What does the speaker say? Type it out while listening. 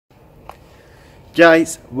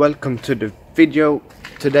Guys, welcome to the video.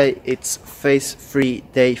 Today it's phase 3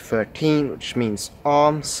 day 13, which means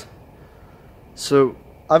arms. So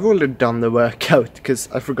I've already done the workout because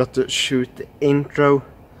I forgot to shoot the intro,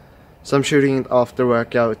 so I'm shooting it after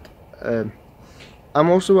workout. I'm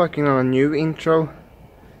also working on a new intro.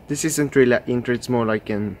 This isn't really an intro, it's more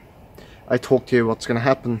like I talk to you what's gonna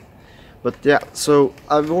happen. But yeah, so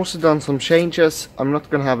I've also done some changes. I'm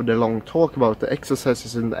not gonna have the long talk about the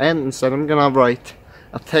exercises in the end. Instead I'm gonna write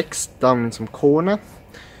a text down in some corner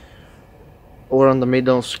or on the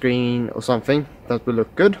middle screen or something that will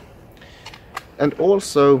look good. And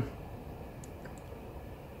also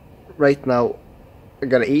right now I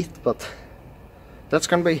gotta eat, but that's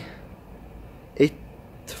gonna be it.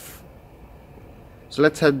 So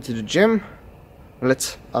let's head to the gym.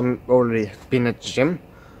 I'm already been at the gym,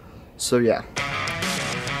 so yeah.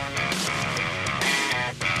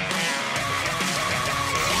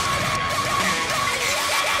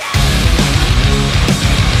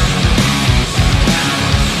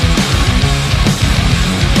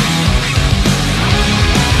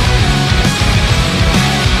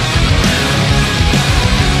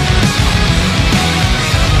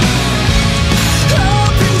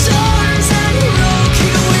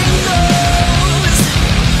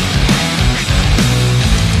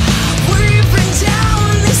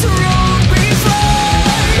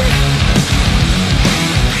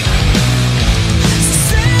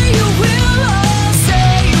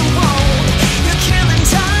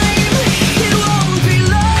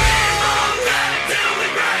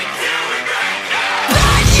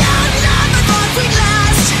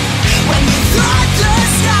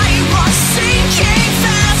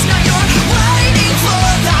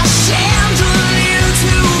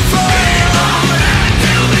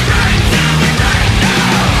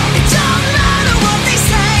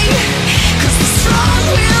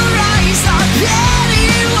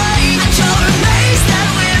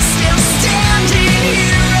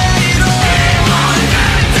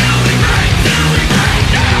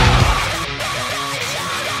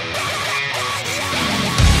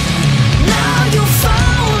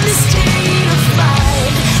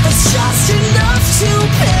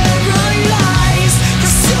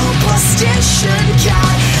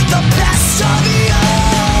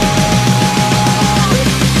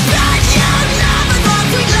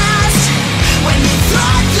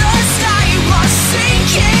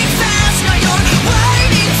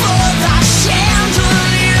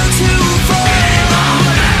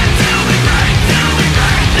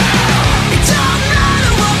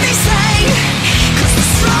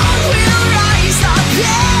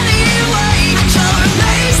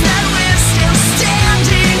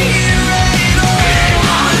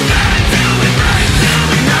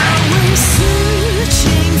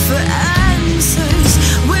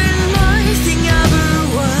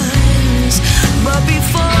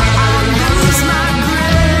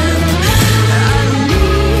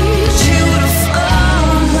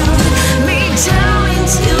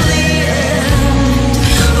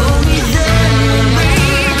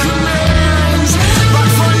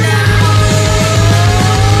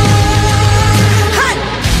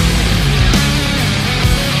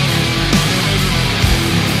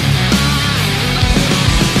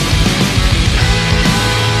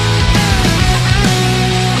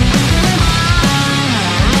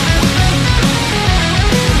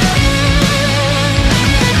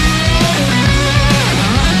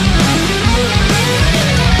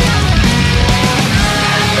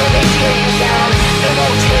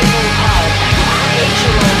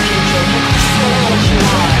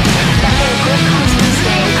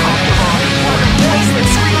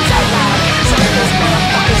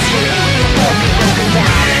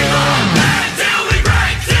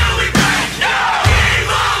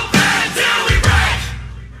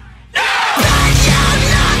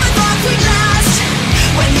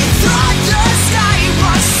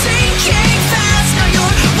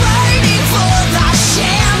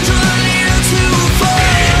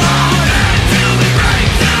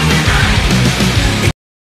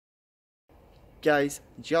 Guys,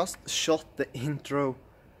 just shot the intro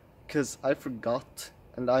because I forgot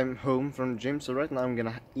and I'm home from the gym, so right now I'm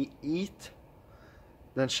gonna eat,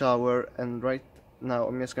 then shower, and right now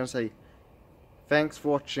I'm just gonna say thanks for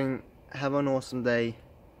watching, have an awesome day,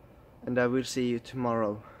 and I will see you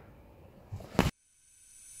tomorrow.